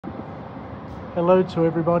Hello to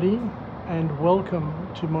everybody and welcome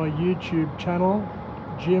to my YouTube channel,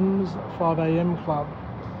 Jim's 5am Club.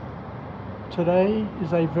 Today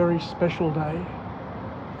is a very special day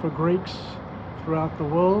for Greeks throughout the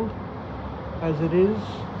world, as it is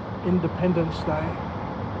Independence Day,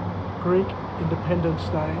 Greek Independence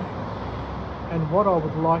Day. And what I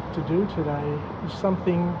would like to do today is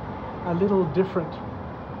something a little different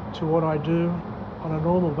to what I do on a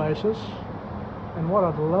normal basis. And what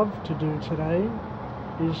I'd love to do today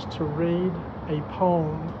is to read a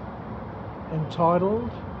poem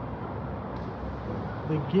entitled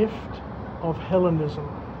The Gift of Hellenism,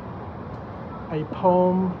 a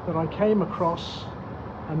poem that I came across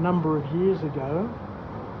a number of years ago,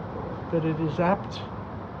 but it is apt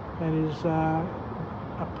and is a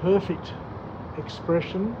perfect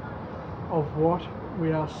expression of what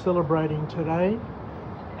we are celebrating today,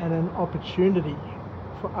 and an opportunity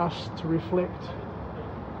for us to reflect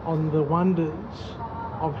on the wonders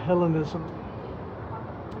of Hellenism.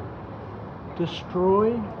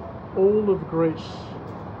 Destroy all of Greece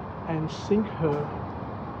and sink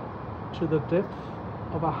her to the depth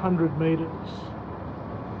of 100 meters.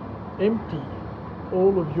 Empty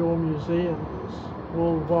all of your museums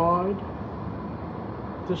worldwide.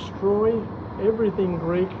 Destroy everything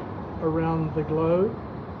Greek around the globe.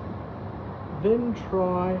 Then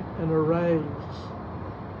try and erase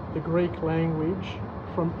the Greek language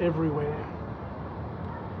from everywhere.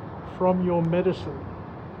 From your medicine,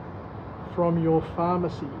 from your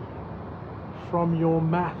pharmacy, from your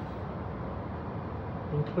math,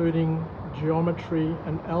 including geometry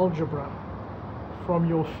and algebra, from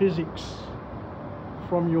your physics,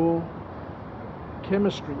 from your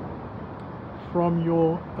chemistry, from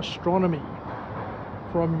your astronomy,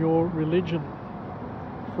 from your religion,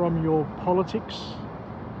 from your politics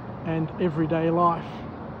and everyday life.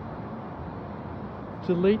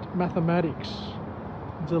 Delete mathematics,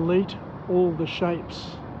 delete all the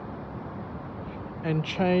shapes, and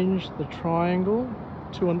change the triangle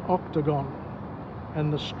to an octagon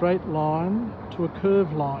and the straight line to a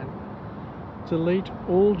curved line. Delete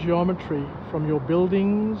all geometry from your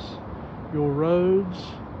buildings, your roads,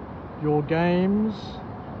 your games,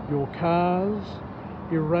 your cars.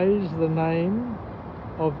 Erase the name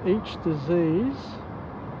of each disease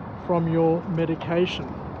from your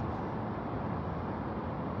medication.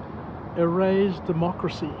 Erase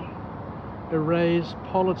democracy, erase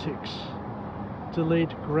politics,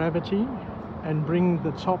 delete gravity and bring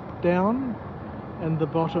the top down and the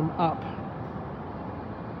bottom up.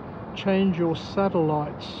 Change your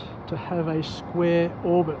satellites to have a square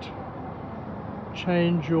orbit.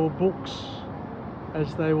 Change your books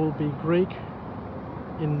as they will be Greek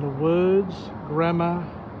in the words, grammar,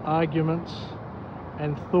 arguments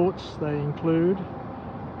and thoughts they include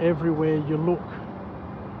everywhere you look.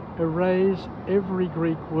 Erase every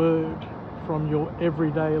Greek word from your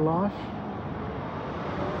everyday life.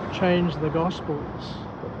 Change the Gospels,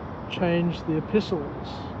 change the Epistles,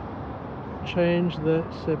 change the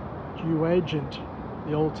Septuagint,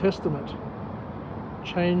 the Old Testament,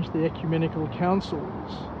 change the ecumenical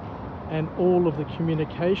councils and all of the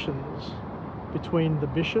communications between the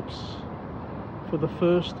bishops for the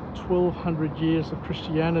first 1200 years of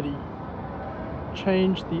Christianity.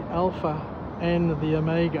 Change the Alpha and the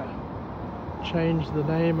Omega. Change the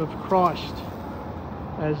name of Christ,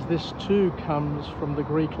 as this too comes from the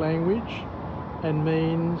Greek language and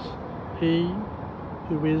means he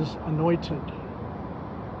who is anointed.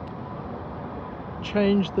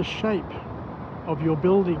 Change the shape of your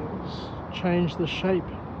buildings. Change the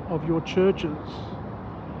shape of your churches.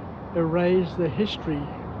 Erase the history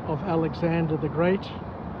of Alexander the Great,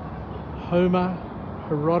 Homer,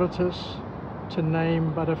 Herodotus, to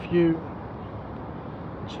name but a few.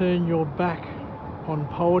 Turn your back on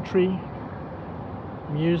poetry,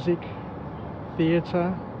 music,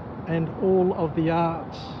 theatre, and all of the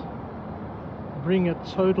arts. Bring a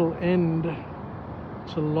total end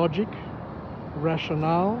to logic,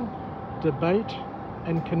 rationale, debate,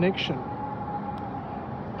 and connection.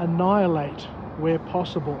 Annihilate, where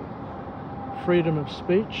possible, freedom of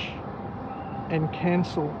speech, and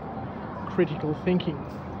cancel critical thinking.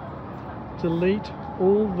 Delete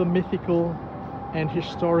all the mythical and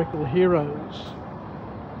historical heroes.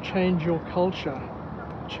 Change your culture.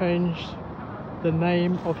 Change the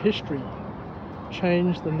name of history.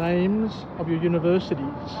 Change the names of your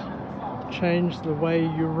universities. Change the way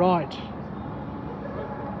you write.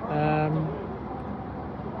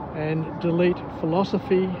 And delete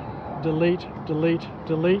philosophy. Delete,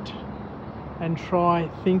 and try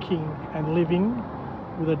thinking and living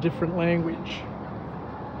with a different language.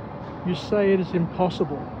 You say it is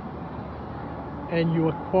impossible. and you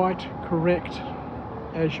are quite correct,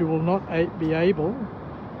 as you will not be able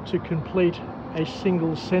to complete a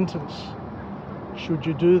single sentence should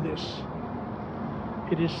you do this.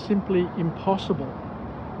 It is simply impossible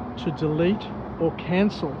to delete or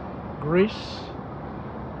cancel Greece,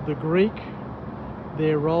 the Greek,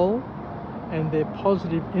 their role and their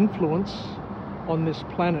positive influence on this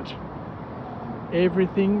planet.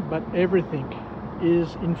 Everything but everything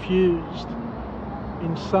is infused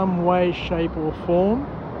in some way, shape or form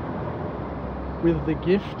with the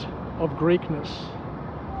gift of Greekness,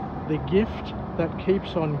 the gift that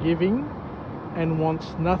keeps on giving and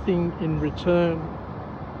wants nothing in return,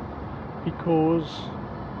 because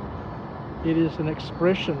it is an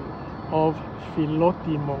expression of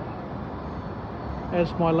philotimo.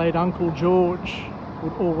 As my late Uncle George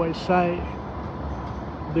would always say,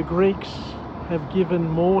 the Greeks have given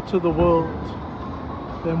more to the world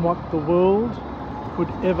than what the world could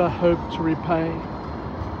ever hope to repay.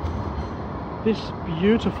 This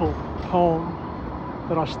beautiful poem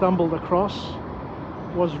that I stumbled across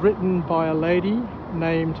was written by a lady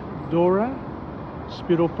named Dora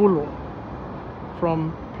Spiropoulou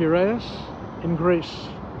from Piraeus in Greece.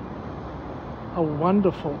 A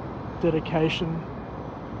wonderful dedication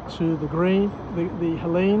to the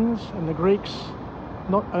Hellenes and the Greeks,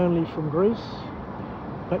 not only from Greece,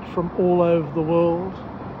 but from all over the world.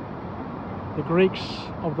 The Greeks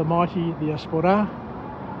of the mighty diaspora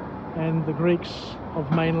and the Greeks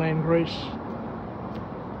of mainland Greece.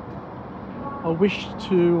 I wish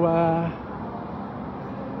to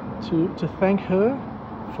thank her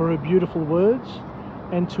for her beautiful words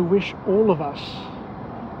and to wish all of us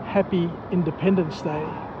happy Independence Day.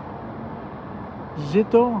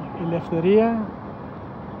 Zito η ελευθερία,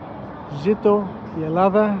 zito η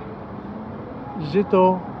Ελλάδα,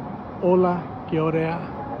 zito όλα και ωραία.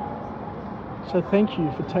 So thank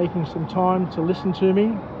you for taking some time to listen to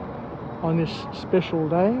me on this special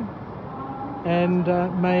day, and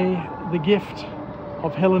may the gift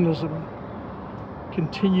of Hellenism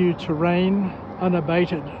continue to reign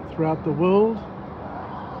unabated throughout the world,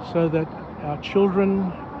 so that our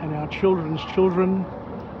children and our children's children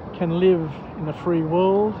can live in a free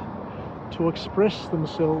world to express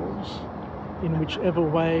themselves in whichever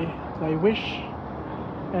way they wish,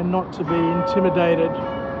 and not to be intimidated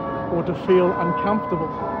or to feel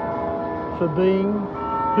uncomfortable for being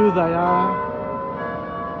who they are,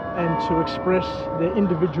 and to express their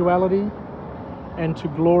individuality and to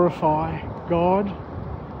glorify God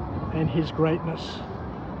and His greatness.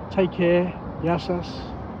 Take care, Yassas,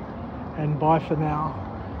 and bye for now.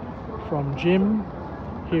 From Jim,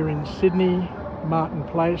 here in Sydney, Martin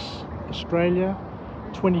Place, Australia,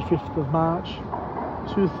 25th of March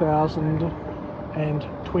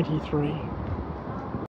 2023.